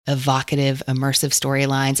evocative, immersive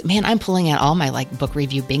storylines. Man, I'm pulling out all my book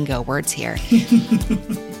review bingo words here.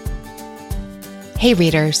 Hey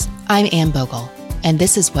readers, I'm Anne Bogle, and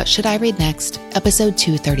this is What Should I Read Next, episode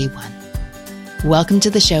 231. Welcome to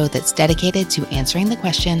the show that's dedicated to answering the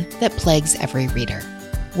question that plagues every reader.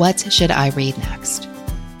 What should I read next?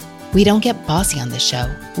 We don't get bossy on this show.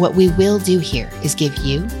 What we will do here is give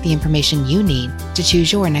you the information you need to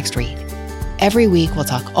choose your next read. Every week, we'll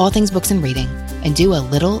talk all things books and reading and do a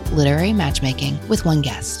little literary matchmaking with one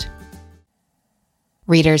guest.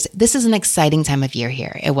 Readers, this is an exciting time of year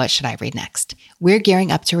here at What Should I Read Next? We're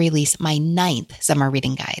gearing up to release my 9th summer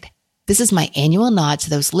reading guide. This is my annual nod to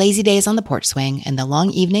those lazy days on the porch swing and the long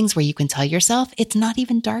evenings where you can tell yourself it's not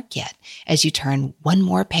even dark yet as you turn one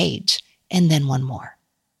more page and then one more.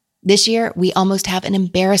 This year, we almost have an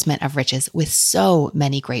embarrassment of riches with so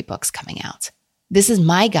many great books coming out. This is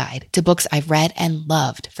my guide to books I've read and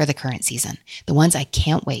loved for the current season, the ones I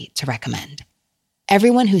can't wait to recommend.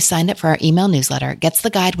 Everyone who signed up for our email newsletter gets the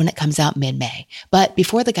guide when it comes out mid-May. But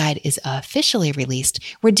before the guide is officially released,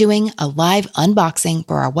 we're doing a live unboxing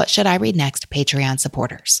for our What Should I Read Next Patreon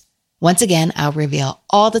supporters. Once again, I'll reveal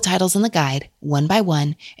all the titles in the guide one by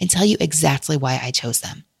one and tell you exactly why I chose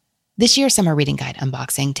them. This year's summer reading guide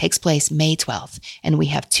unboxing takes place May 12th, and we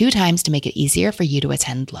have 2 times to make it easier for you to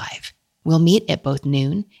attend live. We'll meet at both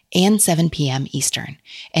noon and 7 p.m. Eastern,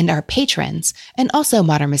 and our patrons, and also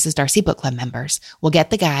Modern Mrs. Darcy Book Club members, will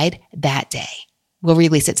get the guide that day. We'll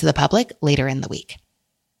release it to the public later in the week.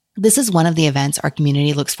 This is one of the events our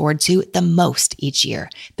community looks forward to the most each year.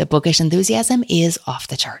 The bookish enthusiasm is off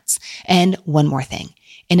the charts. And one more thing.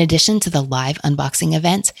 In addition to the live unboxing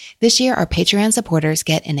event, this year our Patreon supporters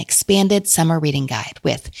get an expanded summer reading guide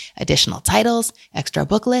with additional titles, extra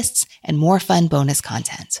book lists, and more fun bonus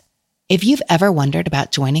content. If you've ever wondered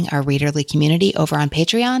about joining our readerly community over on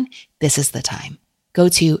Patreon, this is the time. Go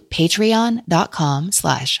to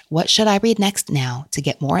patreon.com/whatshouldireadnext now to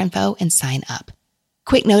get more info and sign up.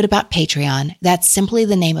 Quick note about Patreon, that's simply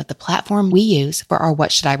the name of the platform we use for our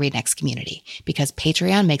What Should I Read Next community, because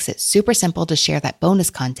Patreon makes it super simple to share that bonus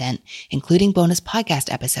content, including bonus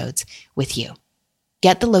podcast episodes, with you.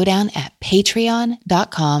 Get the lowdown at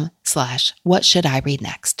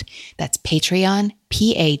patreon.com/whatshouldireadnext. That's Patreon,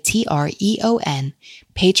 Patreon,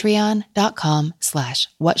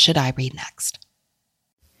 patreon.com/whatshouldireadnext.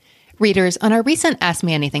 Readers, on our recent Ask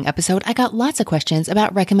Me Anything episode, I got lots of questions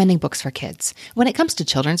about recommending books for kids. When it comes to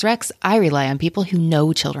children's recs, I rely on people who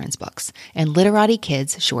know children's books, and Literati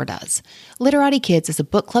Kids sure does. Literati Kids is a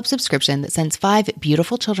book club subscription that sends 5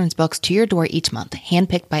 beautiful children's books to your door each month,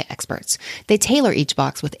 handpicked by experts. They tailor each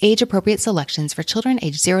box with age-appropriate selections for children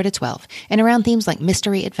aged 0 to 12, and around themes like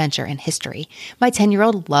mystery, adventure, and history. My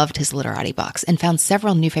 10-year-old loved his Literati box and found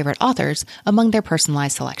several new favorite authors among their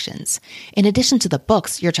personalized selections. In addition to the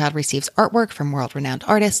books, your child receives artwork from world-renowned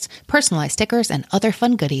artists, personalized stickers, and other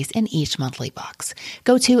fun goodies in each monthly box.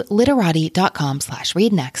 Go to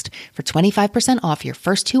literati.com/readnext for 25% off your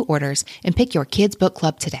first 2 orders and pick your kids' book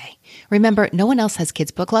club today. Remember, no one else has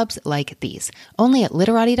kids' book clubs like these. Only at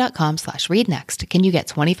literati.com/readnext can you get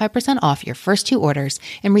 25% off your first 2 orders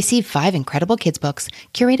and receive 5 incredible kids' books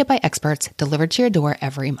curated by experts delivered to your door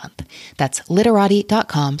every month. That's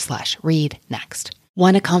literati.com/readnext.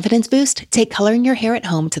 Want a confidence boost? Take coloring your hair at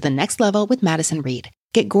home to the next level with Madison Reed.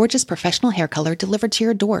 Get gorgeous professional hair color delivered to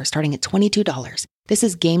your door starting at $22. This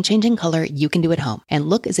is game-changing color you can do at home and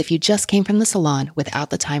look as if you just came from the salon without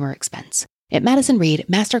the time or expense. At Madison Reed,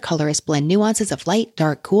 master colorists blend nuances of light,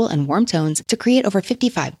 dark, cool, and warm tones to create over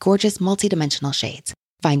 55 gorgeous multi-dimensional shades.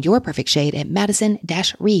 Find your perfect shade at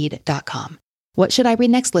madison-reed.com. What Should I Read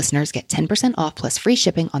Next listeners get 10% off plus free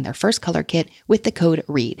shipping on their first color kit with the code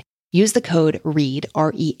READ. Use the code READ,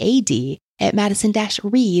 R-E-A-D, at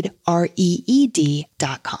madison-reed,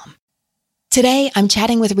 REED.com. Today, I'm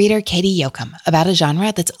chatting with reader Katy Yoakum about a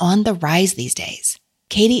genre that's on the rise these days.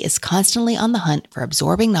 Katy is constantly on the hunt for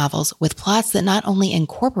absorbing novels with plots that not only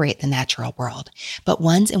incorporate the natural world, but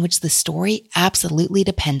ones in which the story absolutely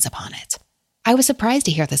depends upon it. I was surprised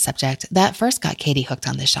to hear the subject that first got Katy hooked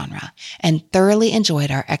on this genre and thoroughly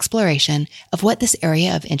enjoyed our exploration of what this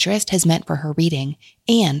area of interest has meant for her reading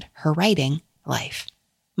and her writing life.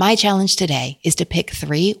 My challenge today is to pick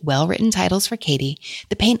 3 well-written titles for Katy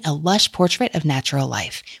that paint a lush portrait of natural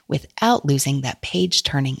life without losing that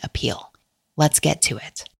page-turning appeal. Let's get to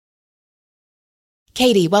it.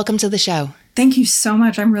 Katy, welcome to the show. Thank you so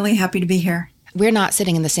much. I'm really happy to be here. We're not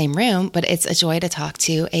sitting in the same room, but it's a joy to talk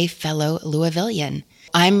to a fellow Louisvillian.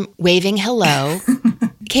 I'm waving hello.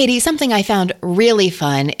 Katy, something I found really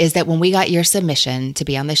fun is that when we got your submission to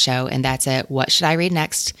be on the show, and that's at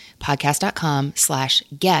whatshouldireadnext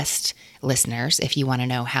podcast.com/guest, listeners, if you want to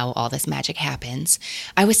know how all this magic happens.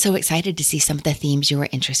 I was so excited to see some of the themes you were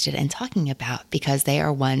interested in talking about because they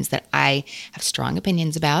are ones that I have strong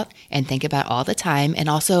opinions about and think about all the time, and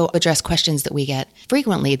also address questions that we get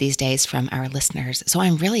frequently these days from our listeners. So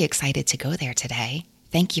I'm really excited to go there today.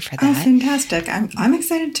 Thank you for that. Oh, fantastic. I'm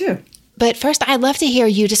excited too. But first, I'd love to hear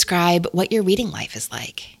you describe what your reading life is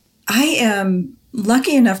like. I am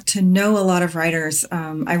lucky enough to know a lot of writers.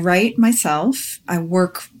 I write myself. I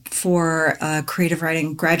work for a creative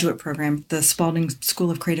writing graduate program, the Spalding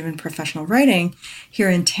School of Creative and Professional Writing here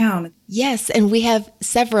in town. Yes, and we have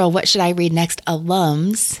several What Should I Read Next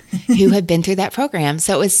alums who have been through that program.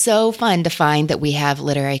 So it was so fun to find that we have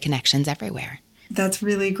literary connections everywhere. That's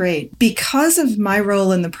really great. Because of my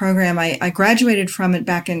role in the program, I graduated from it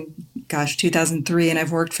back in, 2003, and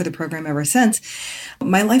I've worked for the program ever since.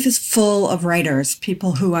 My life is full of writers,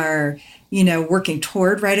 people who are, working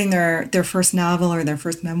toward writing their first novel or their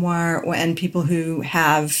first memoir, and people who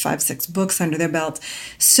have 5, 6 books under their belt.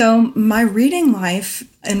 So my reading life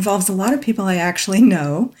involves a lot of people I actually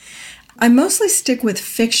know. I mostly stick with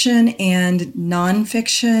fiction and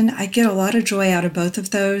nonfiction. I get a lot of joy out of both of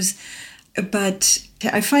those. But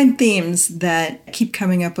I find themes that keep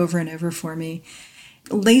coming up over and over for me.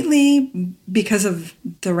 Lately, because of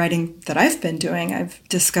the writing that I've been doing, I've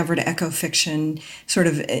discovered eco-fiction sort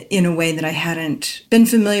of in a way that I hadn't been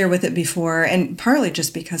familiar with it before, and partly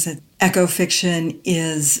just because eco-fiction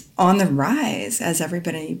is on the rise as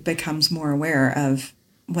everybody becomes more aware of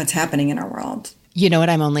what's happening in our world. You know what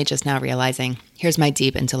I'm only just now realizing? Here's my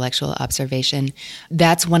deep intellectual observation.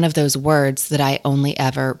 That's one of those words that I only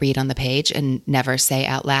ever read on the page and never say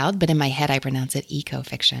out loud, but in my head I pronounce it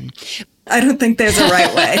eco-fiction. I don't think there's a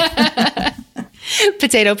right way.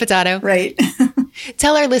 Potato, potato. Right.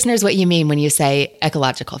 Tell our listeners what you mean when you say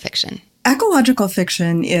ecological fiction. Ecological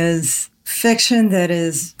fiction is fiction that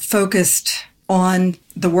is focused on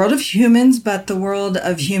the world of humans, but the world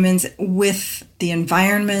of humans with the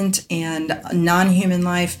environment and non-human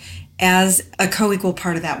life as a co-equal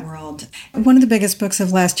part of that world. One of the biggest books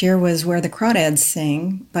of last year was Where the Crawdads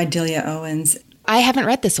Sing by Delia Owens. I haven't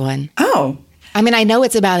read this one. Oh. I mean, I know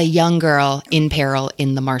it's about a young girl in peril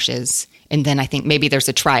in the marshes, and then I think maybe there's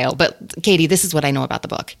a trial. But Katy, this is what I know about the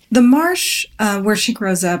book. The marsh where she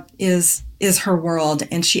grows up is her world,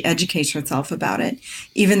 and she educates herself about it.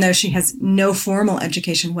 Even though she has no formal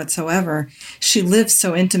education whatsoever, she lives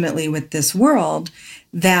so intimately with this world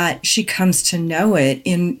that she comes to know it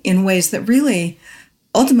in ways that really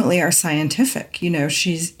ultimately are scientific.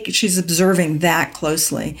 She's observing that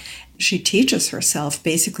closely. She teaches herself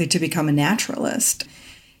basically to become a naturalist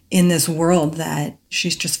in this world that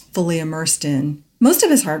she's just fully immersed in. Most of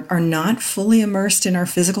us are not fully immersed in our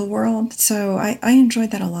physical world, so I enjoyed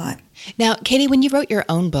that a lot. Now, Katy, when you wrote your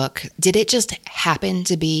own book, did it just happen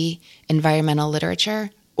to be environmental literature,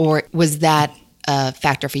 or was that a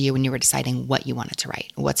factor for you when you were deciding what you wanted to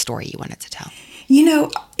write, what story you wanted to tell?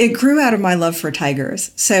 It grew out of my love for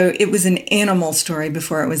tigers. So it was an animal story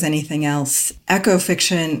before it was anything else.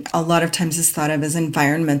 Eco-fiction a lot of times is thought of as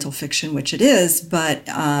environmental fiction, which it is, but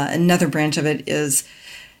another branch of it is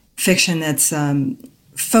fiction that's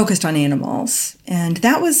focused on animals. And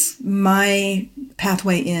that was my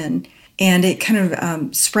pathway in. And it kind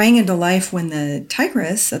of sprang into life when the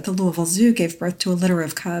tigress at the Louisville Zoo gave birth to a litter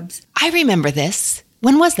of cubs. I remember this.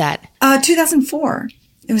 When was that? 2004.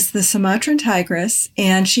 It was the Sumatran tigress,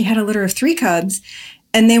 and she had a litter of 3 cubs,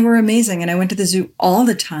 and they were amazing. And I went to the zoo all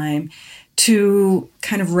the time to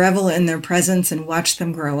kind of revel in their presence and watch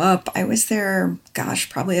them grow up. I was there,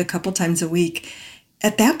 probably a couple times a week.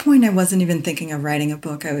 At that point, I wasn't even thinking of writing a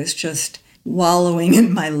book. I was just wallowing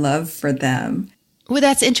in my love for them. Well,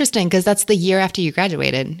 that's interesting because that's the year after you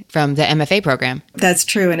graduated from the MFA program. That's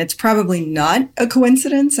true. And it's probably not a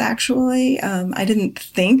coincidence, actually. I didn't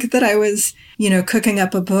think that I was, cooking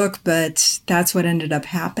up a book, but that's what ended up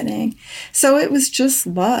happening. So it was just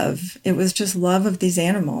love. It was just love of these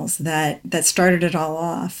animals that started it all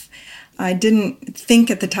off. I didn't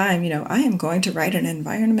think at the time, I am going to write an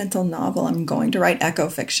environmental novel. I'm going to write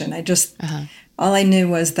eco-fiction. All I knew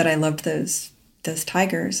was that I loved those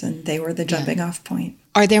tigers, and they were the jumping off point.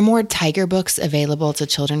 Are there more tiger books available to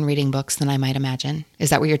children reading books than I might imagine?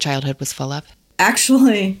 Is that what your childhood was full of?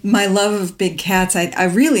 Actually, my love of big cats, I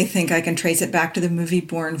really think I can trace it back to the movie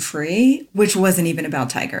Born Free, which wasn't even about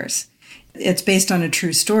tigers. It's based on a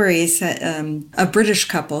true story, a British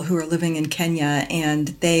couple who are living in Kenya, and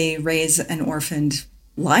they raise an orphaned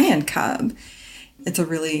lion cub. It's a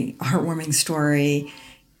really heartwarming story.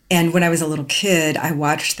 And when I was a little kid, I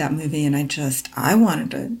watched that movie and I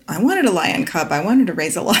wanted a lion cub. I wanted to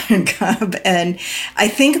raise a lion cub. And I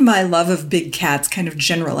think my love of big cats kind of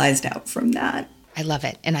generalized out from that. I love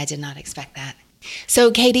it. And I did not expect that. So,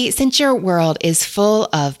 Katy, since your world is full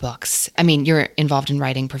of books, I mean, you're involved in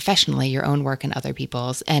writing professionally, your own work and other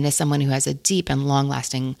people's, and as someone who has a deep and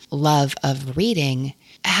long-lasting love of reading,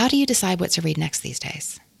 how do you decide what to read next these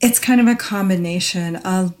days? It's kind of a combination.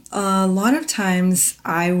 A lot of times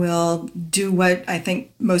I will do what I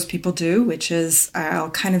think most people do, which is I'll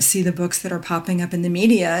kind of see the books that are popping up in the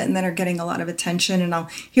media and that are getting a lot of attention, and I'll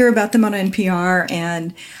hear about them on NPR,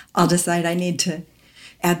 and I'll decide I need to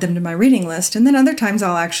add them to my reading list. And then other times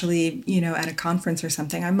I'll actually, at a conference or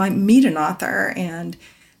something, I might meet an author and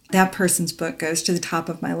that person's book goes to the top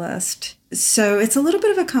of my list. So it's a little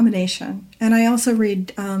bit of a combination. And I also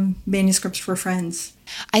read manuscripts for friends.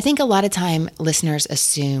 I think a lot of time listeners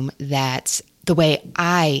assume that the way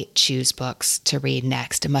I choose books to read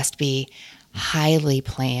next must be highly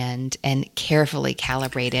planned and carefully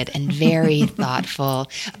calibrated and very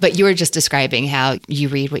thoughtful. But you were just describing how you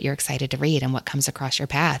read what you're excited to read and what comes across your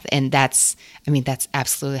path. And that's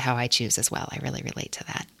absolutely how I choose as well. I really relate to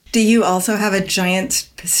that. Do you also have a giant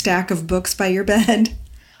stack of books by your bed?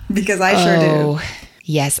 Because I sure do.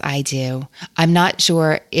 Yes, I do. I'm not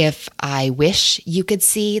sure if I wish you could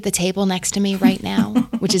see the table next to me right now,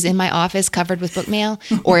 which is in my office covered with book mail,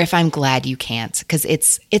 or if I'm glad you can't, because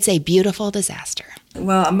it's a beautiful disaster.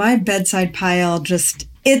 Well, my bedside pile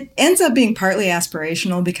it ends up being partly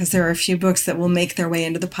aspirational because there are a few books that will make their way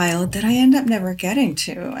into the pile that I end up never getting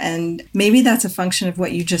to. And maybe that's a function of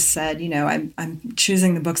what you just said. I'm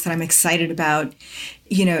choosing the books that I'm excited about.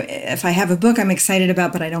 If I have a book I'm excited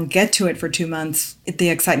about, but I don't get to it for 2 months, the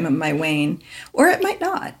excitement might wane, or it might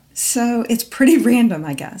not. So it's pretty random,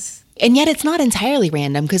 I guess. And yet it's not entirely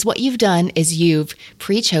random, because what you've done is you've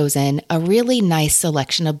pre-chosen a really nice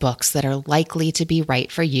selection of books that are likely to be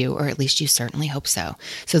right for you, or at least you certainly hope so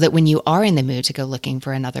that when you are in the mood to go looking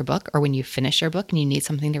for another book, or when you finish your book and you need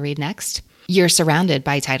something to read next, you're surrounded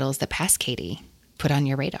by titles that past Katy put on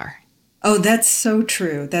your radar. Oh, that's so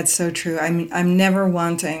true. That's so true. I'm never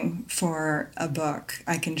wanting for a book.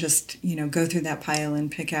 I can just, go through that pile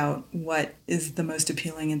and pick out what is the most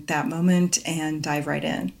appealing at that moment and dive right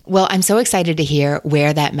in. Well, I'm so excited to hear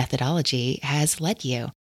where that methodology has led you.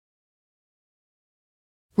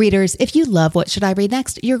 Readers, if you love What Should I Read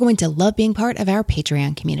Next, you're going to love being part of our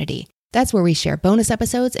Patreon community. That's where we share bonus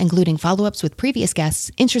episodes, including follow-ups with previous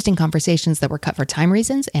guests, interesting conversations that were cut for time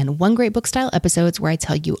reasons, and One Great Book style episodes where I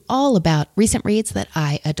tell you all about recent reads that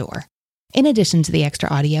I adore. In addition to the extra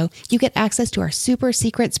audio, you get access to our super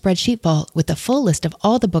secret spreadsheet vault with the full list of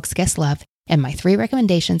all the books guests love and my 3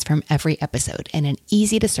 recommendations from every episode in an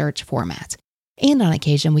easy-to-search format. And on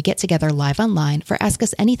occasion, we get together live online for Ask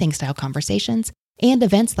Us Anything style conversations and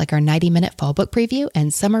events like our 90-minute fall book preview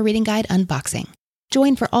and summer reading guide unboxing.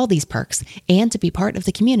 Join for all these perks and to be part of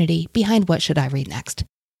the community behind What Should I Read Next.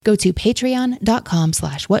 Go to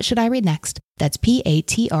patreon.com/whatshouldireadnext. That's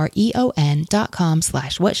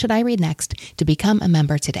patreon.com/whatshouldireadnext to become a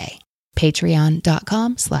member today.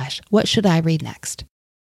 Patreon.com/whatshouldireadnext.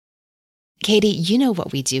 Katy, you know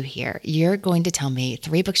what we do here. You're going to tell me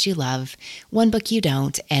 3 books you love, 1 book you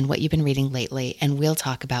don't, and what you've been reading lately, and we'll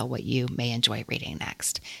talk about what you may enjoy reading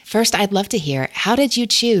next. First, I'd love to hear, how did you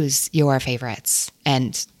choose your favorites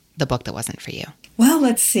and the book that wasn't for you? Well,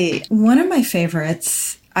 let's see. One of my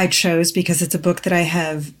favorites I chose because it's a book that I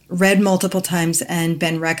have read multiple times and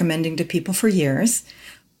been recommending to people for years.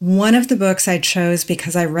 One of the books I chose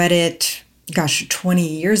because I read it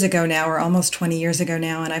 20 years ago now, or almost 20 years ago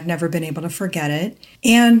now, and I've never been able to forget it.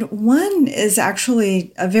 And one is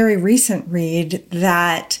actually a very recent read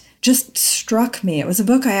that just struck me. It was a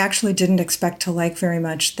book I actually didn't expect to like very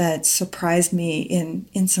much that surprised me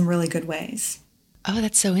in some really good ways. Oh,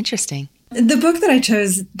 that's so interesting. The book that I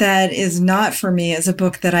chose that is not for me is a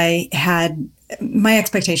book that my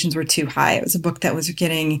expectations were too high. It was a book that was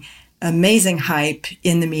getting amazing hype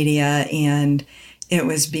in the media, and it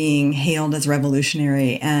was being hailed as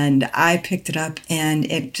revolutionary, and I picked it up and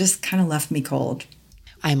it just kind of left me cold.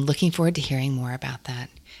 I'm looking forward to hearing more about that.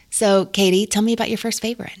 So, Katy, tell me about your first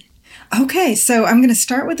favorite. Okay, so I'm going to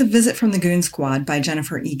start with A Visit from the Goon Squad by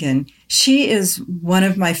Jennifer Egan. She is one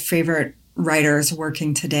of my favorite writers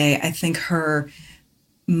working today. I think her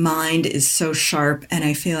mind is so sharp, and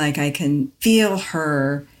I feel like I can feel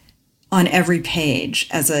her on every page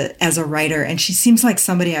as a writer. And she seems like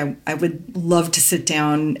somebody I would love to sit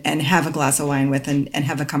down and have a glass of wine with and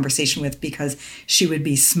have a conversation with, because she would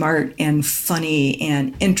be smart and funny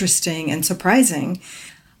and interesting and surprising.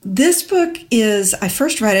 This book I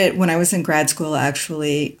first read it when I was in grad school,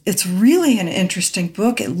 actually. It's really an interesting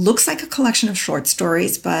book. It looks like a collection of short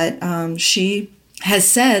stories, but she has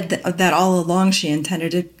said that all along she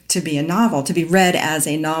intended it to be a novel, to be read as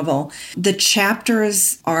a novel. The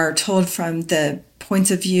chapters are told from the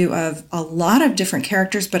points of view of a lot of different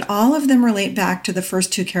characters, but all of them relate back to the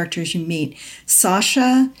first two characters you meet.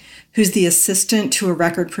 Sasha, who's the assistant to a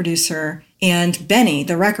record producer, and Benny,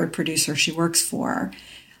 the record producer she works for.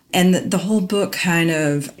 And the whole book kind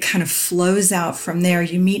of flows out from there.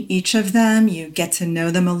 You meet each of them, you get to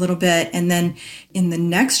know them a little bit, and then in the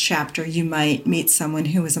next chapter, you might meet someone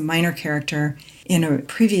who was a minor character in a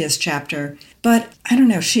previous chapter. But I don't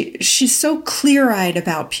know, she's so clear-eyed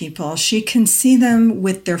about people. She can see them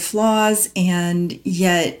with their flaws and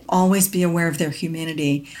yet always be aware of their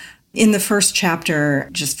humanity. In the first chapter,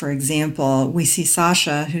 just for example, we see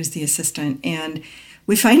Sasha, who's the assistant, and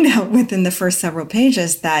we find out within the first several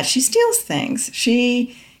pages that she steals things.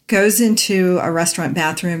 She goes into a restaurant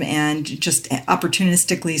bathroom and just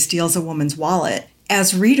opportunistically steals a woman's wallet.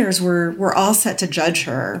 As readers, we're all set to judge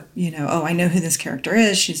her. Oh, I know who this character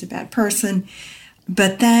is. She's a bad person.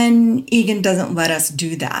 But then Egan doesn't let us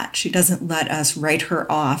do that. She doesn't let us write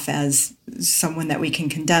her off as someone that we can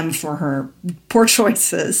condemn for her poor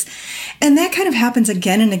choices. And that kind of happens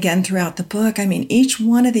again and again throughout the book. I mean, each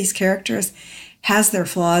one of these characters has their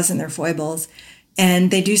flaws and their foibles, and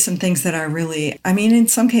they do some things that are really, in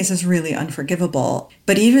some cases, really unforgivable.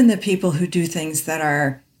 But even the people who do things that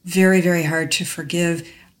are very, very hard to forgive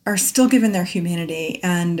are still given their humanity,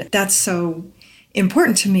 and that's so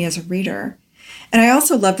important to me as a reader. And I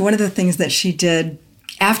also loved one of the things that she did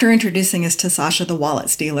after introducing us to Sasha the wallet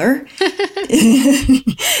stealer.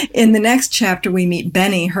 In the next chapter, we meet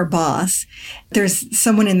Benny, her boss. There's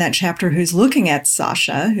someone in that chapter who's looking at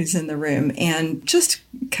Sasha, who's in the room, and just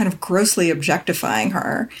kind of grossly objectifying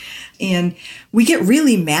her. And we get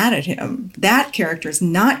really mad at him. That character is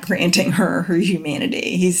not granting her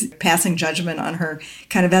humanity. He's passing judgment on her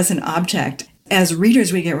kind of as an object. As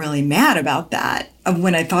readers, we get really mad about that.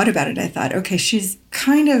 When I thought about it, I thought, okay, she's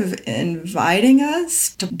kind of inviting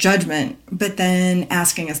us to judgment, but then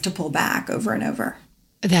asking us to pull back over and over.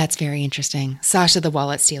 That's very interesting. Sasha the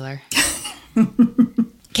wallet stealer.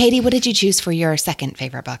 Katy, what did you choose for your second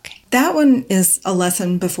favorite book? That one is A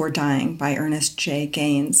Lesson Before Dying by Ernest J.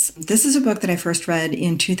 Gaines. This is a book that I first read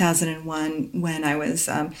in 2001 when I was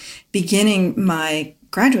beginning my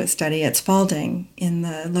graduate study at Spalding in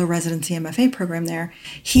the low residency MFA program there.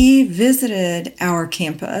 He visited our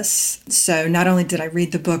campus. So not only did I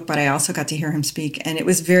read the book, but I also got to hear him speak. And it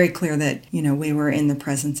was very clear that, we were in the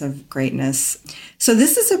presence of greatness. So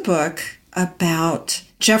this is a book about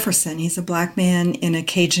Jefferson. He's a Black man in a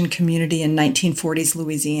Cajun community in 1940s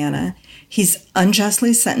Louisiana. He's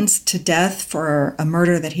unjustly sentenced to death for a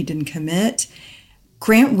murder that he didn't commit.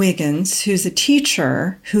 Grant Wiggins, who's a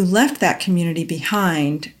teacher who left that community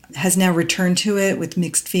behind, has now returned to it with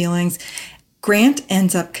mixed feelings. Grant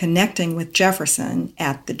ends up connecting with Jefferson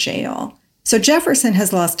at the jail. So Jefferson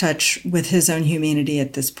has lost touch with his own humanity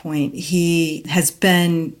at this point. He has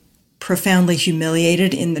been profoundly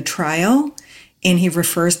humiliated in the trial, and he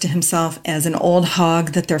refers to himself as an old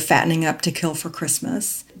hog that they're fattening up to kill for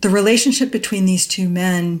Christmas. The relationship between these two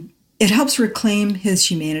men, it helps reclaim his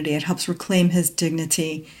humanity. It helps reclaim his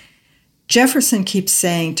dignity. Jefferson keeps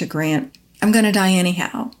saying to Grant, I'm going to die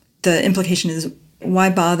anyhow. The implication is, why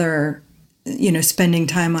bother, spending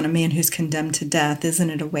time on a man who's condemned to death? Isn't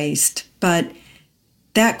it a waste? But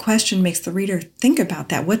that question makes the reader think about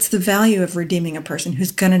that. What's the value of redeeming a person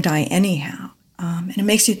who's going to die anyhow? And it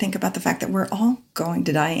makes you think about the fact that we're all going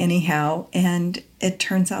to die anyhow. And it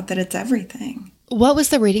turns out that it's everything. What was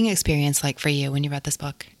the reading experience like for you when you read this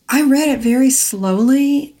book? I read it very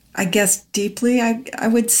slowly, I guess deeply. I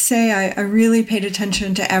would say I really paid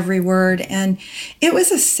attention to every word. And it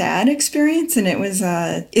was a sad experience, and it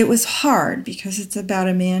was hard because it's about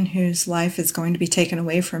a man whose life is going to be taken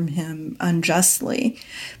away from him unjustly.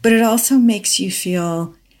 But it also makes you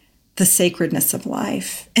feel the sacredness of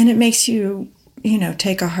life. And it makes you,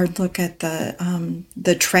 take a hard look at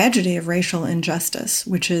the tragedy of racial injustice,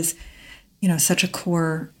 which is such a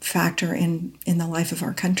core factor in the life of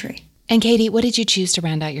our country. And Katy, what did you choose to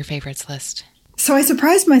round out your favorites list? So I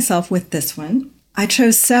surprised myself with this one. I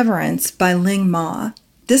chose Severance by Ling Ma.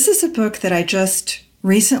 This is a book that I just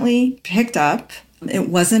recently picked up. It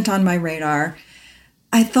wasn't on my radar.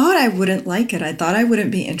 I thought I wouldn't like it. I thought I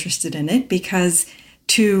wouldn't be interested in it because,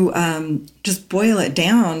 to just boil it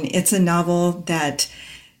down, it's a novel that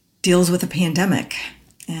deals with a pandemic.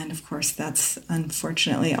 And of course, that's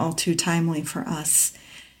unfortunately all too timely for us.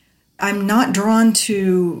 I'm not drawn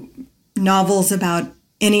to novels about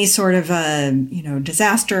any sort of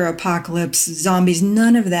disaster, apocalypse, zombies,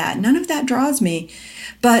 none of that. None of that draws me.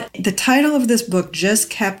 But the title of this book just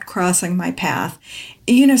kept crossing my path.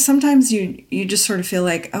 Sometimes you just sort of feel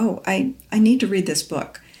like, oh, I need to read this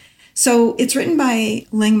book. So it's written by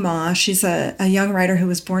Ling Ma. She's a young writer who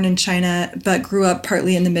was born in China, but grew up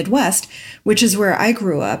partly in the Midwest, which is where I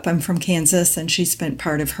grew up. I'm from Kansas, and she spent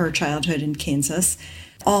part of her childhood in Kansas.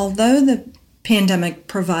 Although the pandemic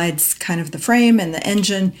provides kind of the frame and the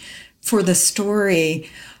engine for the story,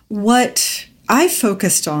 what I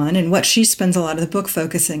focused on and what she spends a lot of the book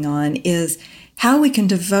focusing on is how we can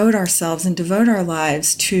devote ourselves and devote our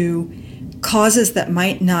lives to causes that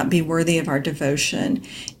might not be worthy of our devotion.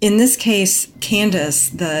 In this case, Candace,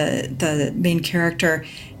 the main character,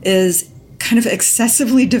 is kind of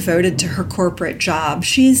excessively devoted to her corporate job.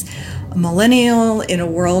 She's a millennial in a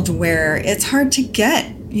world where it's hard to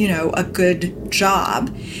get, a good job.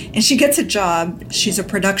 And she gets a job. She's a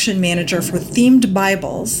production manager for themed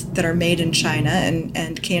Bibles that are made in China,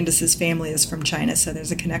 and Candace's family is from China, so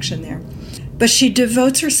there's a connection there. But she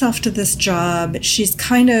devotes herself to this job. She's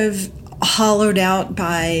kind of hollowed out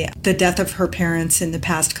by the death of her parents in the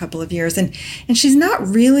past couple of years. And she's not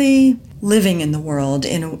really living in the world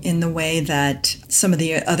in the way that some of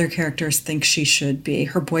the other characters think she should be.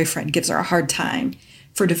 Her boyfriend gives her a hard time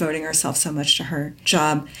for devoting herself so much to her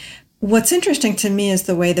job. What's interesting to me is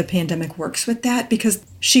the way the pandemic works with that, because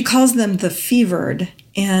she calls them the fevered.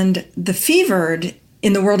 And the fevered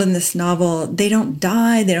in the world in this novel, they don't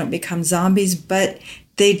die, they don't become zombies, but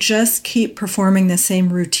they just keep performing the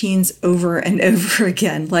same routines over and over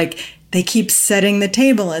again. Like they keep setting the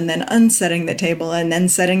table and then unsetting the table and then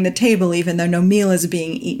setting the table even though no meal is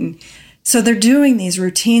being eaten. So they're doing these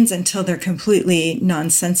routines until they're completely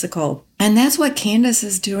nonsensical. And that's what Candace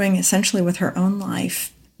is doing essentially with her own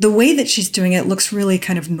life. The way that she's doing it looks really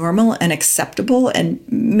kind of normal and acceptable and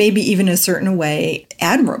maybe even in a certain way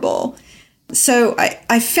admirable. So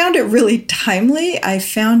I found it really timely. I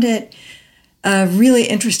found it a really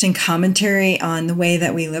interesting commentary on the way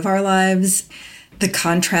that we live our lives, the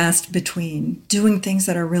contrast between doing things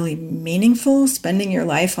that are really meaningful, spending your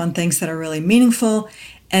life on things that are really meaningful,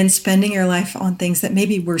 and spending your life on things that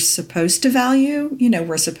maybe we're supposed to value.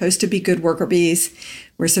 We're supposed to be good worker bees.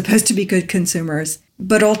 We're supposed to be good consumers.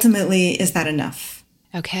 But ultimately, is that enough?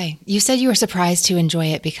 Okay. You said you were surprised to enjoy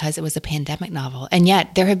it because it was a pandemic novel. And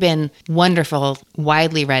yet there have been wonderful,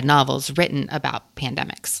 widely read novels written about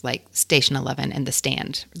pandemics, like Station 11 and The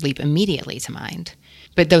Stand leap immediately to mind.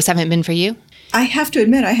 But those haven't been for you? I have to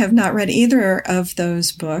admit, I have not read either of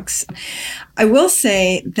those books. I will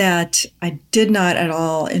say that I did not at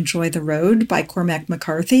all enjoy The Road by Cormac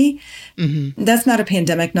McCarthy. Mm-hmm. That's not a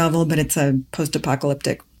pandemic novel, but it's a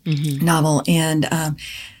post-apocalyptic novel. And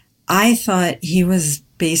I thought he was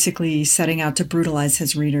basically setting out to brutalize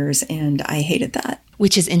his readers, and I hated that.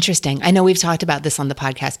 Which is interesting. I know we've talked about this on the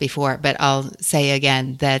podcast before, but I'll say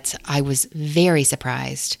again that I was very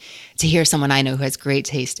surprised to hear someone I know who has great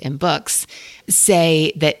taste in books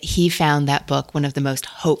say that he found that book one of the most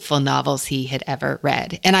hopeful novels he had ever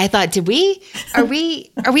read. And I thought, are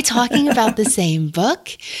we talking about the same book?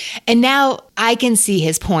 And now I can see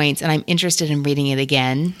his points, and I'm interested in reading it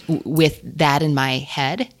again with that in my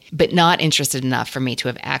head, but not interested enough for me to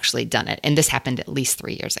have actually done it. And this happened at least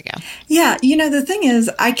 3 years ago. Yeah. The thing is,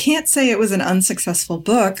 I can't say it was an unsuccessful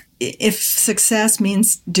book. If success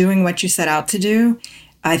means doing what you set out to do,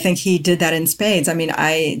 I think he did that in spades. I mean,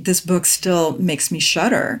 this book still makes me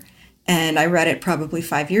shudder, and I read it probably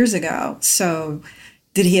 5 years ago. So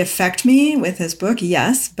did he affect me with his book?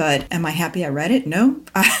 Yes. But am I happy I read it? No.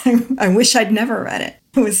 I wish I'd never read it.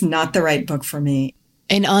 It was not the right book for me.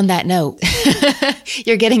 And on that note,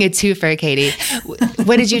 you're getting a twofer, Katy.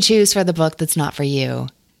 What did you choose for the book that's not for you?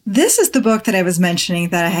 This is the book that I was mentioning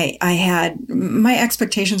that I had, my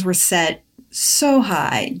expectations were set so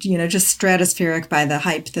high, just stratospheric by the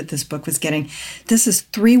hype that this book was getting. This is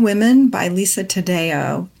Three Women by Lisa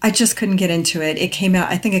Taddeo. I just couldn't get into it.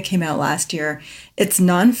 I think it came out last year. It's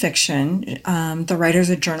nonfiction. The writer's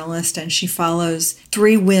a journalist, and she follows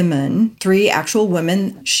three actual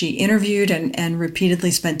women she interviewed and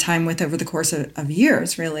repeatedly spent time with over the course of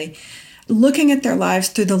years, really, looking at their lives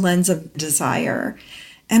through the lens of desire.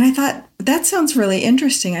 And I thought, that sounds really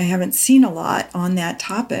interesting. I haven't seen a lot on that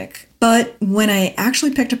topic. But when I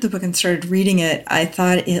actually picked up the book and started reading it, I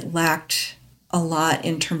thought it lacked a lot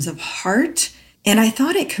in terms of heart. And I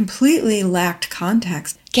thought it completely lacked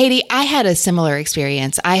context. Katy, I had a similar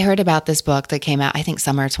experience. I heard about this book that came out, I think,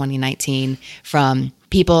 summer 2019 from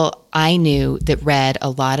people I knew that read a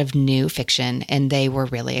lot of new fiction, and they were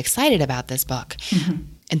really excited about this book. Mm-hmm.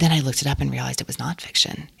 And then I looked it up and realized it was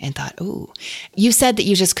nonfiction and thought, ooh, you said that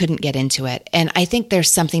you just couldn't get into it. And I think there's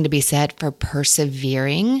something to be said for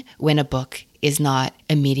persevering when a book is not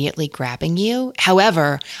immediately grabbing you.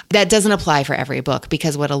 However, that doesn't apply for every book,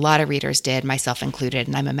 because what a lot of readers did, myself included,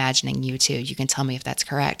 and I'm imagining you too, you can tell me if that's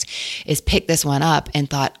correct, is pick this one up and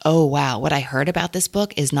thought, oh, wow, what I heard about this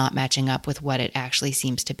book is not matching up with what it actually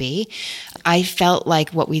seems to be. I felt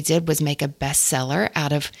like what we did was make a bestseller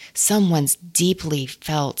out of someone's deeply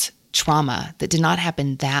felt trauma that did not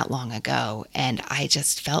happen that long ago. And I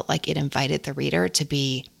just felt like it invited the reader to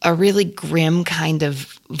be a really grim kind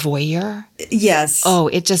of voyeur. Yes. Oh,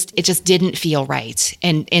 it just didn't feel right.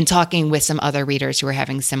 And in talking with some other readers who were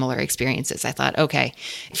having similar experiences, I thought, okay,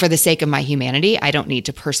 for the sake of my humanity, I don't need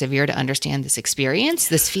to persevere to understand this experience.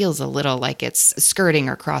 This feels a little like it's skirting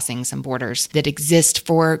or crossing some borders that exist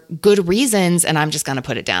for good reasons, and I'm just going to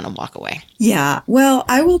put it down and walk away. Yeah. Well,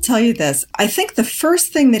 I will tell you this. I think the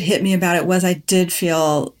first thing that hit me about it was I did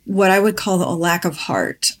feel what I would call a lack of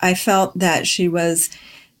heart. I felt that she was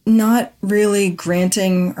not really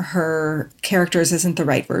granting her characters, isn't the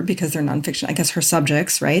right word because they're nonfiction, I guess her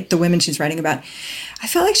subjects, right? The women she's writing about. I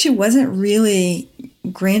felt like she wasn't really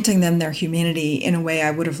granting them their humanity in a way I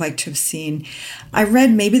would have liked to have seen. I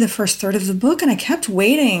read maybe the first third of the book and I kept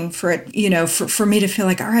waiting for it, for me to feel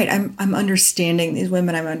like, all right, I'm understanding these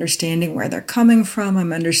women. I'm understanding where they're coming from.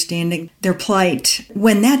 I'm understanding their plight.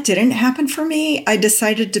 When that didn't happen for me, I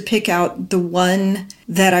decided to pick out the one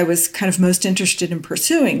that I was kind of most interested in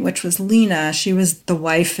pursuing, which was Lena. She was the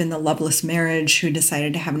wife in the loveless marriage who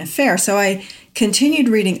decided to have an affair. So I continued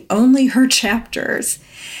reading only her chapters.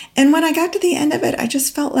 And when I got to the end of it, I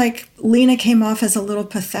just felt like Lena came off as a little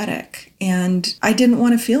pathetic. And I didn't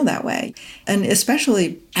want to feel that way. And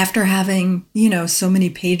especially after having, so many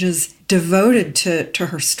pages devoted to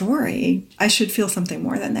her story, I should feel something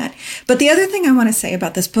more than that. But the other thing I want to say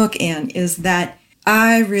about this book, Anne, is that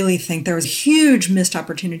I really think there was a huge missed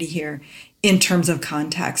opportunity here in terms of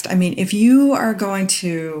context. I mean, if you are going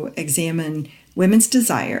to examine women's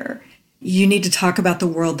desire, you need to talk about the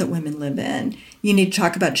world that women live in. You need to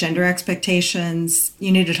talk about gender expectations.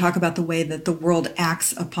 You need to talk about the way that the world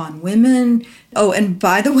acts upon women. Oh, and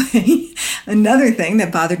by the way, another thing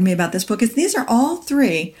that bothered me about this book is these are all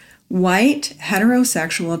three white,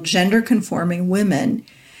 heterosexual, gender-conforming women.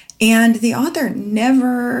 And the author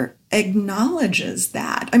never acknowledges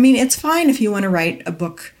that. I mean, it's fine if you want to write a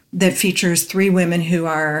book that features three women who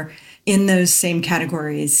are in those same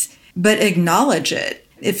categories, but acknowledge it.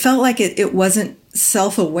 It felt like it wasn't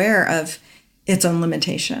self-aware of its own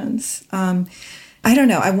limitations. I don't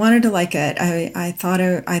know. I wanted to like it. I thought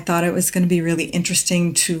it was going to be really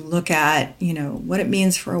interesting to look at, what it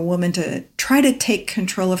means for a woman to try to take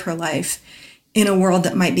control of her life in a world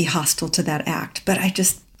that might be hostile to that act. But I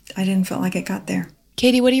didn't feel like it got there.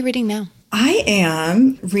 Katy, what are you reading now? I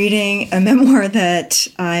am reading a memoir that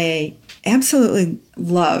I absolutely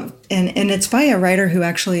love. And it's by a writer who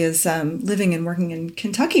actually is living and working in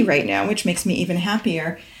Kentucky right now, which makes me even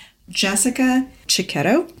happier. Jessica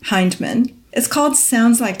Chiquetto Hindman. It's called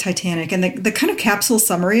Sounds Like Titanic. And the kind of capsule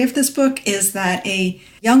summary of this book is that a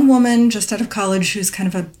young woman just out of college who's kind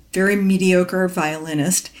of a very mediocre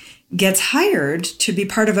violinist gets hired to be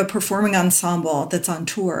part of a performing ensemble that's on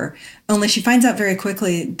tour. Only she finds out very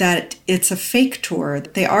quickly that it's a fake tour.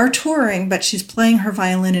 They are touring, but she's playing her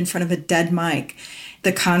violin in front of a dead mic.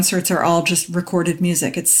 The concerts are all just recorded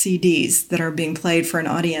music. It's CDs that are being played for an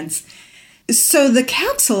audience. So the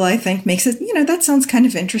capsule, I think, makes it, that sounds kind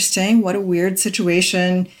of interesting. What a weird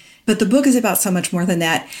situation. But the book is about so much more than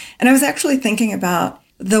that. And I was actually thinking about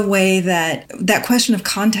the way that question of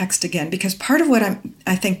context again, because part of what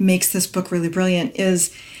I think makes this book really brilliant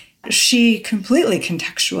is she completely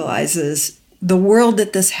contextualizes the world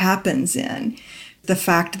that this happens in. The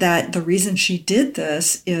fact that the reason she did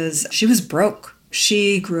this is she was broke.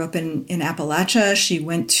 She grew up in Appalachia. She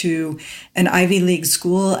went to an Ivy League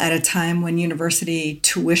school at a time when university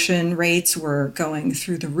tuition rates were going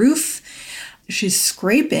through the roof. She's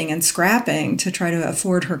scraping and scrapping to try to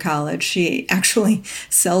afford her college. She actually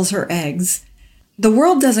sells her eggs. The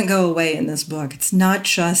world doesn't go away in this book. It's not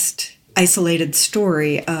just isolated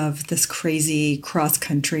story of this crazy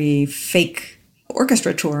cross-country fake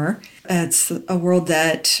orchestra tour. It's a world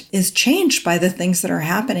that is changed by the things that are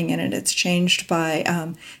happening in it. It's changed by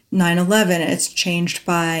 9/11. It's changed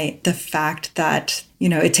by the fact that,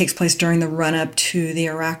 it takes place during the run-up to the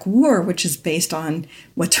Iraq War, which is based on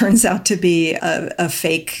what turns out to be a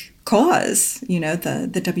fake cause, the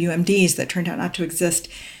WMDs that turned out not to exist.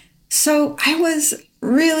 So I was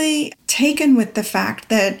really taken with the fact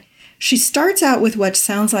that she starts out with what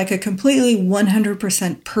sounds like a completely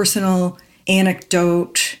 100% personal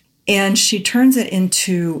anecdote, and she turns it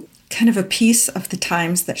into kind of a piece of the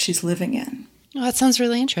times that she's living in. Oh, that sounds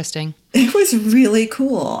really interesting. It was really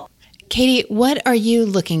cool. Katy, what are you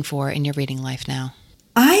looking for in your reading life now?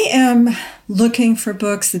 I am looking for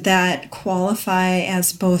books that qualify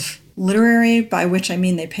as both literary, by which I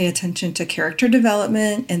mean they pay attention to character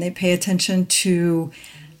development and they pay attention to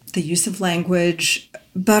the use of language,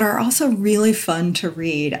 but are also really fun to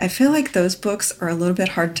read. I feel like those books are a little bit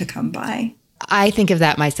hard to come by. I think of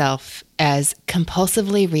that myself as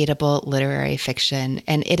compulsively readable literary fiction,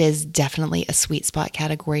 and it is definitely a sweet spot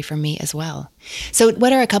category for me as well. So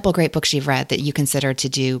what are a couple great books you've read that you consider to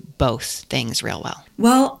do both things real well?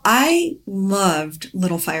 Well, I loved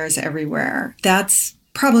Little Fires Everywhere. That's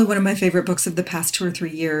probably one of my favorite books of the past 2 or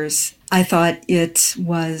 3 years. I thought it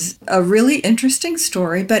was a really interesting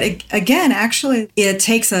story, but again, actually, it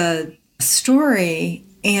takes a story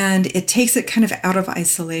and it takes it kind of out of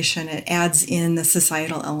isolation. It adds in the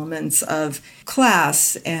societal elements of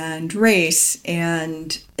class and race,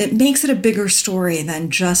 and it makes it a bigger story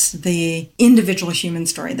than just the individual human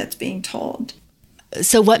story that's being told.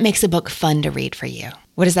 So what makes a book fun to read for you?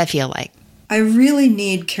 What does that feel like? I really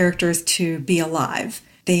need characters to be alive.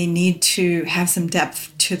 They need to have some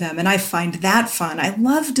depth to them, and I find that fun. I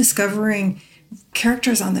love discovering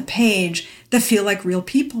characters on the page that feel like real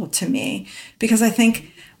people to me, because I think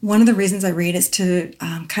one of the reasons I read is to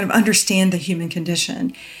kind of understand the human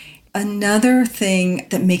condition. Another thing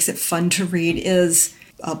that makes it fun to read is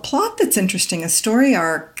a plot that's interesting, a story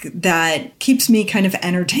arc that keeps me kind of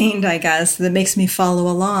entertained, I guess, that makes me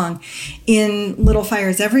follow along. In Little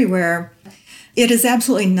Fires Everywhere, it is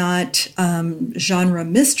absolutely not genre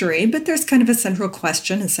mystery, but there's kind of a central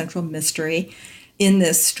question, a central mystery in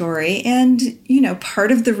this story. And,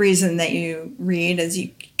 part of the reason that you read is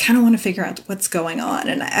you kind of want to figure out what's going on.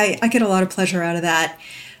 And I get a lot of pleasure out of that.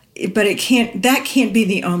 But that can't be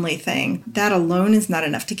the only thing. That alone is not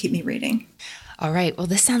enough to keep me reading. All right. Well,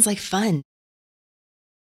 this sounds like fun.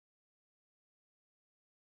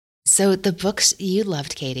 So the books you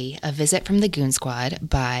loved, Katy: A Visit from the Goon Squad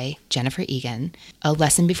by Jennifer Egan, A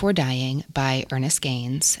Lesson Before Dying by Ernest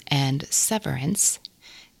Gaines, and Severance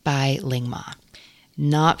by Ling Ma.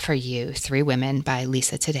 Not for You, Three Women by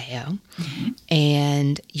Lisa Taddeo. Mm-hmm.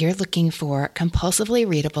 And you're looking for compulsively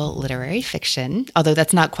readable literary fiction, although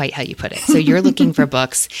that's not quite how you put it. So you're looking for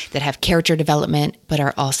books that have character development, but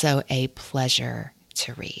are also a pleasure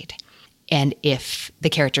to read. And if the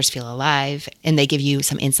characters feel alive and they give you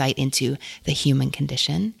some insight into the human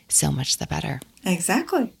condition, so much the better.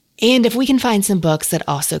 Exactly. And if we can find some books that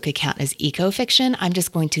also could count as eco-fiction, I'm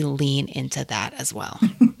just going to lean into that as well.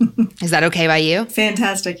 Is that okay by you?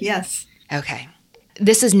 Fantastic, yes. Okay.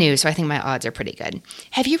 This is new, so I think my odds are pretty good.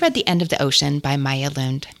 Have you read The End of the Ocean by Maya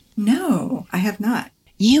Lund? No, I have not.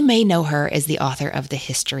 You may know her as the author of The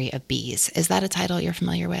History of Bees. Is that a title you're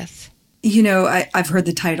familiar with? I've heard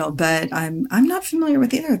the title, but I'm not familiar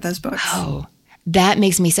with either of those books. Oh, that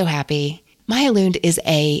makes me so happy. Maya Lund is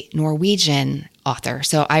a Norwegian author.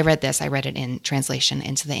 So I read this. I read it in translation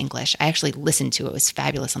into the English. I actually listened to it. It was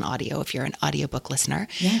fabulous on audio if you're an audiobook listener.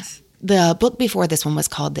 Yes. The book before this one was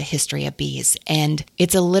called The History of Bees, and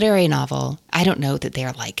it's a literary novel. I don't know that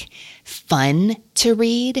they're fun to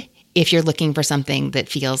read if you're looking for something that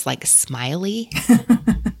feels smiley.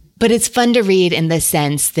 But it's fun to read in the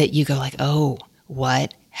sense that you go oh,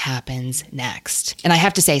 what happens next? And I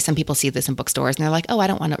have to say, some people see this in bookstores and they're like, oh, I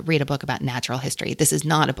don't want to read a book about natural history. This is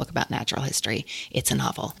not a book about natural history. It's a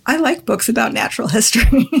novel. I like books about natural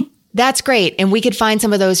history. That's great. And we could find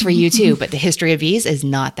some of those for you too, but The History of Bees is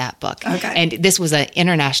not that book. Okay. And this was an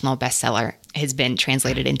international bestseller, has been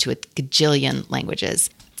translated into a gajillion languages.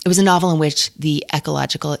 It was a novel in which the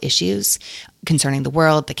ecological issues concerning the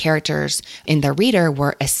world, the characters, and the reader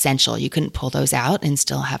were essential. You couldn't pull those out and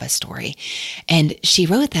still have a story. And she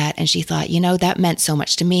wrote that and she thought, that meant so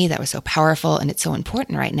much to me. That was so powerful and it's so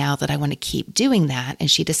important right now that I want to keep doing that. And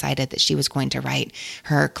she decided that she was going to write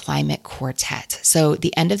her climate quartet. So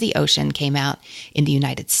The End of the Ocean came out in the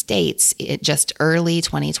United States just early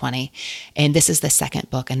 2020. And this is the second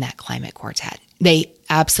book in that climate quartet. They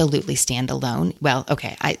absolutely stand alone. Well,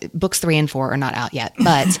 okay, books 3 and 4 are not out yet,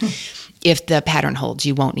 but if the pattern holds,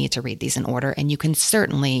 you won't need to read these in order, and you can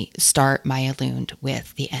certainly start Maya Lund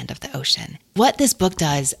with The End of the Ocean. What this book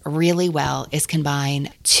does really well is combine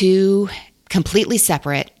two completely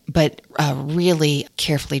separate but really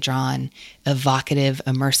carefully drawn, evocative,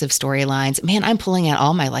 immersive storylines. Man, I'm pulling out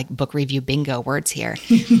all my book review bingo words here.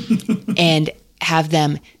 And have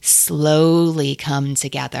them slowly come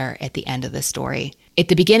together at the end of the story. At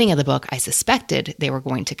the beginning of the book, I suspected they were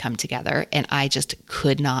going to come together, and I just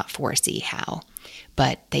could not foresee how,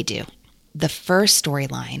 but they do. The first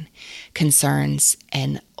storyline concerns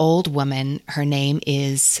an old woman. Her name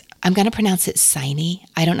is, I'm going to pronounce it Sini.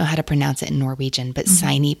 I don't know how to pronounce it in Norwegian, but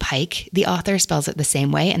Sini Pike. The author spells it the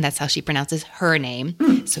same way, and that's how she pronounces her name.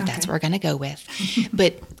 So that's what we're going to go with.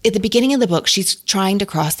 But at the beginning of the book, she's trying to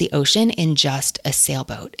cross the ocean in just a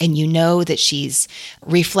sailboat. And you know that she's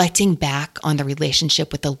reflecting back on the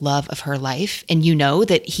relationship with the love of her life. And you know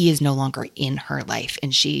that he is no longer in her life.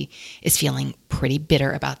 And she is feeling pretty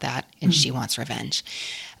bitter about that. And she wants revenge.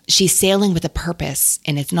 She's sailing with a purpose,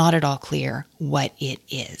 and it's not at all clear what it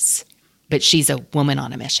is. But she's a woman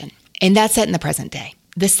on a mission. And that's set in the present day.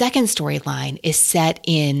 The second storyline is set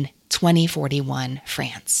in 2041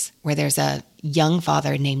 France, where there's a young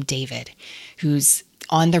father named David who's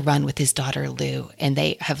on the run with his daughter Lou, and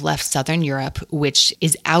they have left southern Europe, which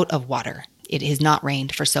is out of water. It has not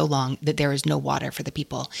rained for so long that there is no water for the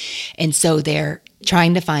people. And so they're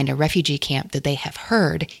trying to find a refugee camp that they have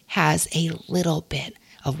heard has a little bit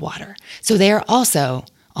of water. So they're also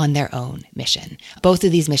on their own mission. Both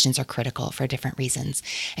of these missions are critical for different reasons.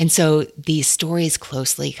 And so these stories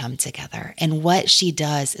closely come together. And what she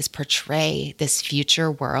does is portray this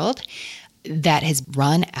future world that has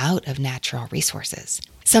run out of natural resources.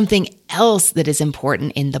 Something else that is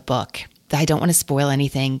important in the book, I don't want to spoil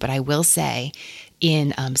anything, but I will say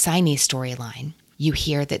in Sini's storyline, you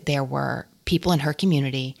hear that there were people in her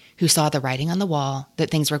community who saw the writing on the wall that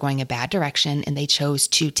things were going a bad direction, and they chose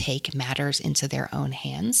to take matters into their own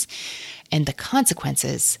hands. And the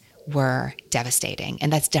consequences were devastating.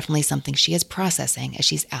 And that's definitely something she is processing as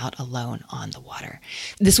she's out alone on the water.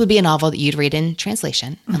 This would be a novel that you'd read in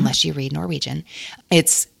translation, unless you read Norwegian.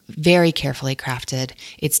 It's very carefully crafted.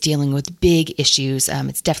 It's dealing with big issues.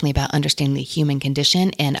 It's definitely about understanding the human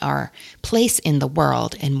condition and our place in the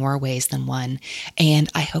world in more ways than one. And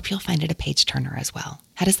I hope you'll find it a page turner as well.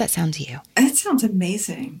 How does that sound to you? It sounds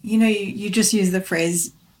amazing. You know, you just use the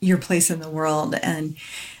phrase, your place in the world, and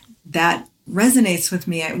that resonates with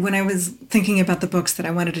me. When I was thinking about the books that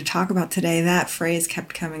I wanted to talk about today, that phrase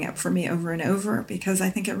kept coming up for me over and over, because I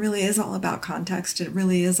think it really is all about context. It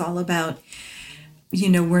really is all about, you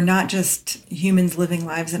know, we're not just humans living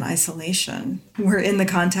lives in isolation. We're in the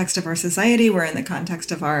context of our society. We're in the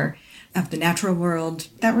context of the natural world.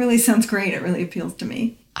 That really sounds great. It really appeals to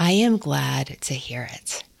me. I am glad to hear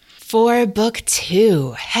it. For book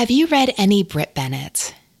 2, have you read any Britt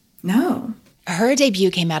Bennett? No. Her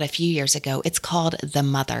debut came out a few years ago. It's called The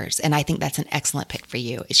Mothers, and I think that's an excellent pick for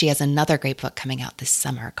you. She has another great book coming out this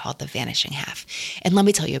summer called The Vanishing Half. And let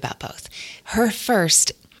me tell you about both. Her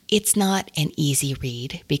first, it's not an easy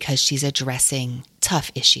read because she's addressing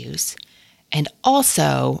tough issues. And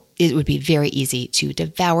also, it would be very easy to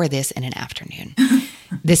devour this in an afternoon.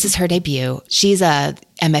 This is her debut. She's a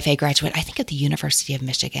MFA graduate, I think at the University of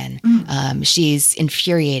Michigan. She's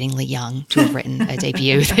infuriatingly young to have written a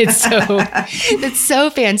debut. That's so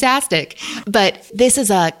fantastic. But this is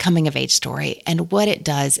a coming-of-age story. And what it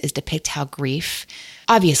does is depict how grief,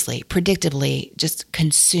 obviously, predictably, just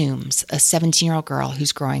consumes a 17-year-old girl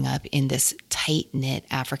who's growing up in this tight-knit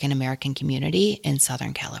African-American community in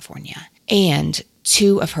Southern California. And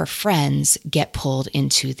 2 of her friends get pulled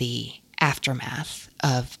into the aftermath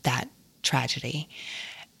of that tragedy.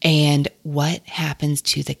 And what happens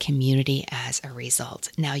to the community as a result?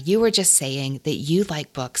 Now, you were just saying that you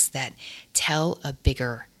like books that tell a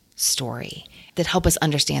bigger story, that help us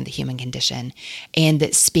understand the human condition, and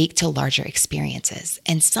that speak to larger experiences.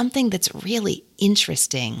 And something that's really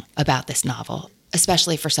interesting about this novel,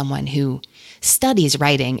 especially for someone who studies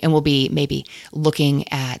writing and will be maybe looking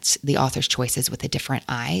at the author's choices with a different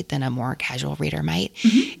eye than a more casual reader might,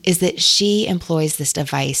 is that she employs this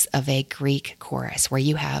device of a Greek chorus where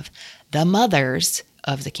you have the mothers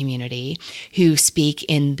of the community who speak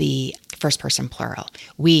in the first person plural.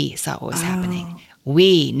 We saw what was happening.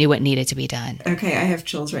 We knew what needed to be done. Okay, I have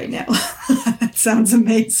chills right now. That sounds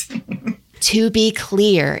amazing. To be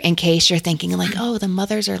clear, in case you're thinking like, oh, the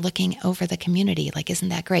mothers are looking over the community. Like, isn't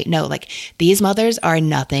that great? No, like these mothers are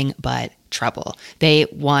nothing but trouble. They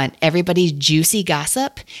want everybody's juicy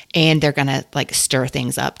gossip, and they're going to like stir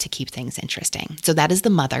things up to keep things interesting. So that is The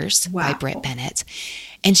Mothers by Britt Bennett.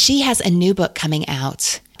 And she has a new book coming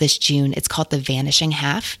out this June. It's called The Vanishing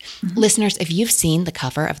Half. Listeners, if you've seen the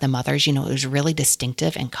cover of The Mothers, you know it was really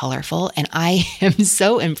distinctive and colorful. And I am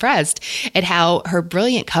so impressed at how her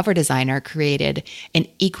brilliant cover designer created an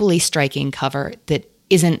equally striking cover that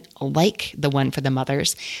isn't like the one for The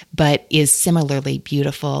Mothers, but is similarly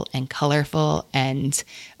beautiful and colorful and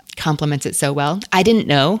complements it so well. I didn't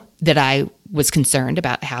know that I was concerned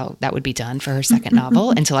about how that would be done for her second novel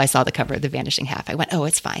until I saw the cover of The Vanishing Half. I went, oh,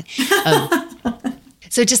 it's fine.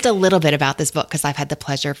 So just a little bit about this book, because I've had the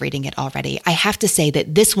pleasure of reading it already. I have to say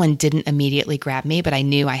that this one didn't immediately grab me, but I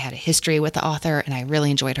knew I had a history with the author and I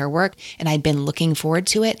really enjoyed her work and I'd been looking forward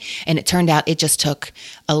to it. And it turned out it just took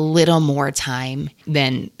a little more time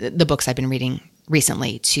than the books I've been reading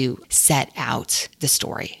recently to set out the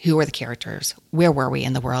story. Who were the characters? Where were we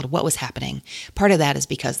in the world? What was happening? Part of that is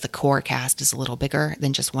because the core cast is a little bigger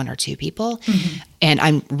than just one or two people. Mm-hmm. And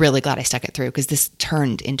I'm really glad I stuck it through because this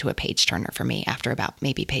turned into a page turner for me after about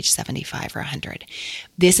maybe page 75 or 100.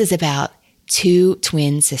 This is about two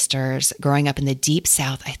twin sisters growing up in the deep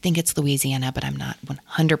South. I think it's Louisiana, but I'm not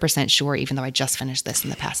 100% sure, even though I just finished this in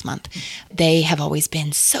the past month. They have always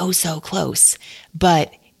been so close,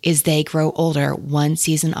 but as they grow older, one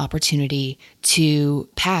sees an opportunity to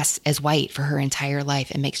pass as white for her entire life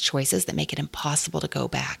and makes choices that make it impossible to go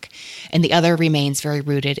back. And the other remains very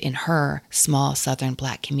rooted in her small Southern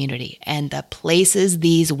Black community. And the places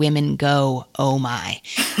these women go, oh my.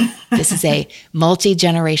 This is a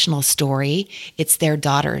multi-generational story. It's their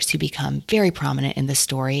daughters who become very prominent in the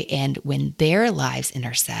story. And when their lives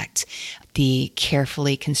intersect, the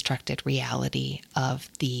carefully constructed reality of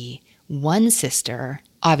the one sister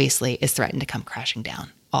obviously is threatened to come crashing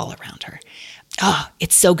down all around her. Oh,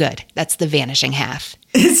 it's so good. That's The Vanishing Half.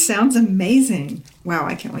 It sounds amazing. Wow,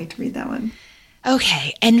 I can't wait to read that one.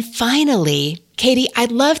 Okay, and finally, Katy,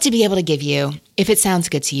 I'd love to be able to give you, if it sounds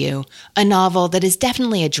good to you, a novel that is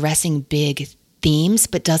definitely addressing big themes,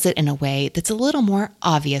 but does it in a way that's a little more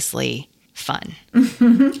obviously fun.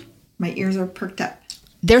 My ears are perked up.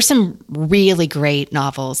 There's some really great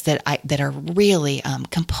novels that are really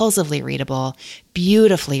compulsively readable,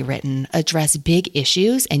 beautifully written, address big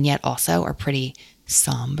issues, and yet also are pretty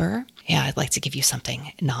somber. Yeah, I'd like to give you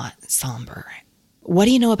something not somber. What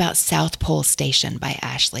do you know about South Pole Station by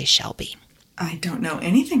Ashley Shelby? I don't know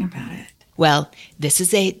anything about it. Well, this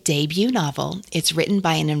is a debut novel. It's written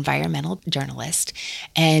by an environmental journalist,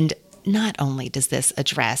 and not only does this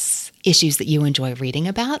address issues that you enjoy reading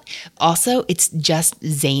about, also it's just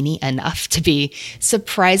zany enough to be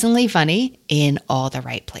surprisingly funny in all the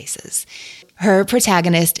right places. Her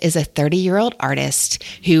protagonist is a 30-year-old artist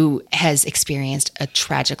who has experienced a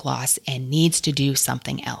tragic loss and needs to do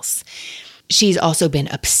something else. She's also been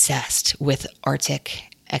obsessed with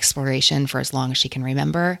Arctic exploration for as long as she can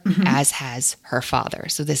remember, as has her father.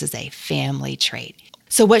 So this is a family trait.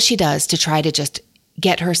 So what she does to try to just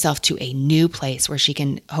get herself to a new place where she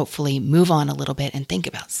can hopefully move on a little bit and think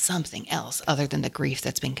about something else other than the grief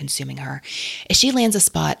that's been consuming her, is she lands a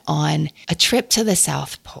spot on a trip to the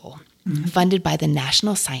South Pole, funded by the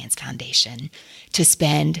National Science Foundation, to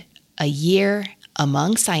spend a year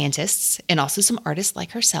among scientists and also some artists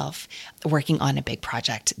like herself working on a big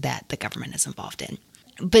project that the government is involved in.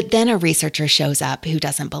 But then a researcher shows up who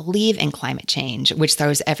doesn't believe in climate change, which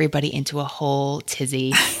throws everybody into a whole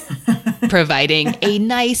tizzy, providing a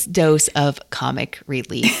nice dose of comic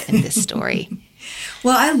relief in this story.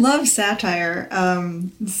 Well, I love satire,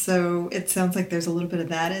 so it sounds like there's a little bit of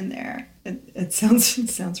that in there. It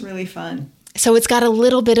sounds really fun. So it's got a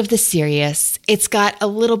little bit of the serious, it's got a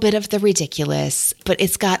little bit of the ridiculous, but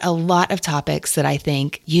it's got a lot of topics that I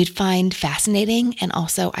think you'd find fascinating and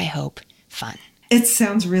also, I hope, fun. It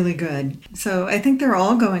sounds really good. So I think they're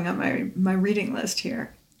all going on my reading list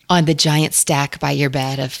here. On the giant stack by your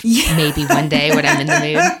bed of maybe one day when I'm in the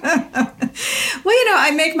mood. Well,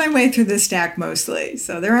 I make my way through the stack mostly,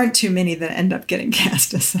 so there aren't too many that end up getting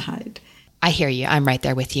cast aside. I hear you. I'm right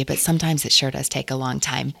there with you, but sometimes it sure does take a long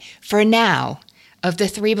time. For now, of the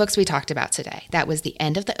 3 books we talked about today, that was The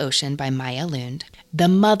End of the Ocean by Maya Lund, The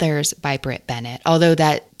Mothers by Britt Bennett, although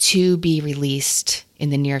that to be released in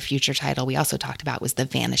the near future title we also talked about was The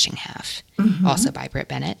Vanishing Half, also by Britt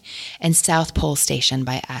Bennett, and South Pole Station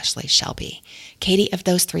by Ashley Shelby. Katy, of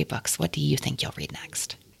those 3 books, what do you think you'll read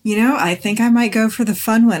next? I think I might go for the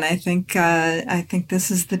fun one. I think this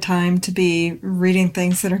is the time to be reading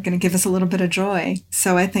things that are going to give us a little bit of joy.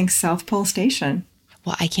 So I think South Pole Station.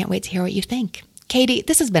 Well, I can't wait to hear what you think. Katy,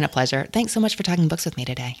 this has been a pleasure. Thanks so much for talking books with me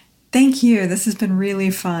today. Thank you. This has been really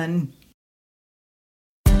fun.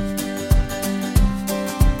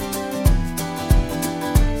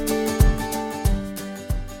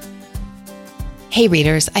 Hey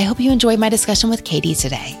readers, I hope you enjoyed my discussion with Katy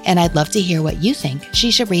today, and I'd love to hear what you think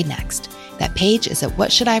she should read next. That page is at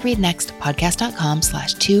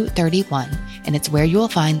whatshouldireadnextpodcast.com/231, and it's where you will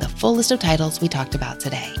find the full list of titles we talked about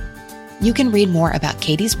today. You can read more about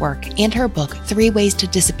Katy's work and her book, 3 Ways to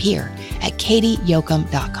Disappear, at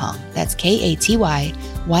katyyoakum.com. That's KatyYoCom,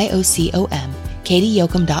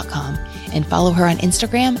 katyyoakum.com, and follow her on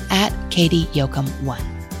Instagram at katyyoakum1.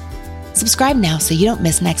 Subscribe now so you don't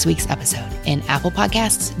miss next week's episode in Apple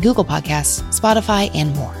Podcasts, Google Podcasts, Spotify,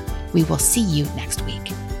 and more. We will see you next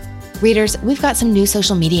week. Readers, we've got some new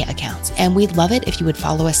social media accounts, and we'd love it if you would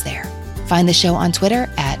follow us there. Find the show on Twitter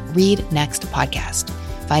at Read Next Podcast.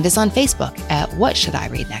 Find us on Facebook at What Should I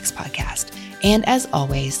Read Next Podcast. And as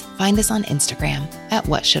always, find us on Instagram at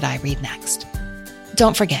What Should I Read Next.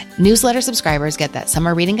 Don't forget, newsletter subscribers get that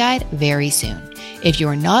summer reading guide very soon. If you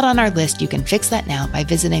are not on our list, you can fix that now by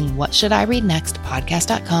visiting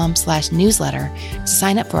whatshouldireadnextpodcast.com/newsletter to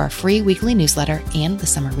sign up for our free weekly newsletter and the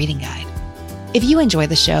summer reading guide. If you enjoy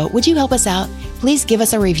the show, would you help us out? Please give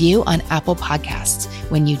us a review on Apple Podcasts.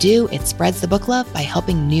 When you do, it spreads the book love by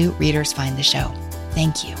helping new readers find the show.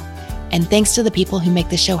 Thank you. And thanks to the people who make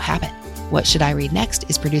the show happen. What Should I Read Next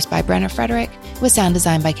is produced by Brenna Frederick with sound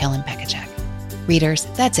design by Kellen Pekacek. Readers,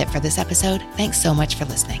 that's it for this episode. Thanks so much for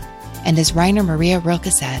listening. And as Rainer Maria Rilke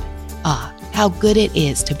said, how good it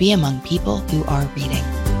is to be among people who are reading.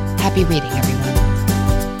 Happy reading, everyone.